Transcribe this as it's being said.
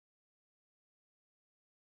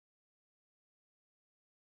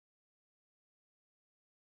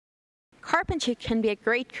Carpentry can be a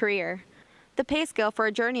great career. The pay scale for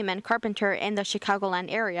a journeyman carpenter in the Chicagoland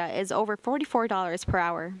area is over $44 per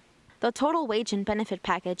hour. The total wage and benefit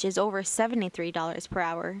package is over $73 per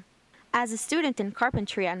hour. As a student in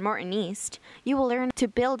carpentry at Morton East, you will learn to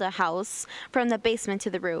build a house from the basement to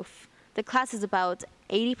the roof. The class is about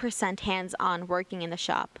 80% hands-on working in the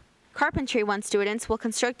shop. Carpentry 1 students will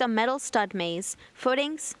construct a metal stud maze,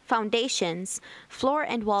 footings, foundations, floor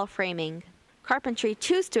and wall framing. Carpentry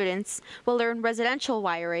 2 students will learn residential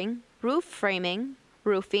wiring, roof framing,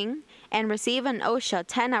 roofing, and receive an OSHA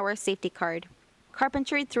 10-hour safety card.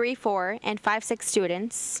 Carpentry 3, 4, and 5, 6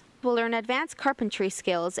 students will learn advanced carpentry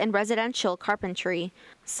skills in residential carpentry,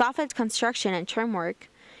 soffit construction, and trim work.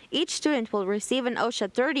 Each student will receive an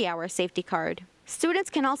OSHA 30-hour safety card.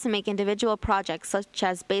 Students can also make individual projects such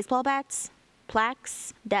as baseball bats,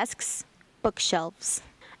 plaques, desks, bookshelves,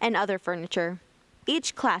 and other furniture.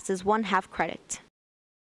 Each class is 1/2 credit.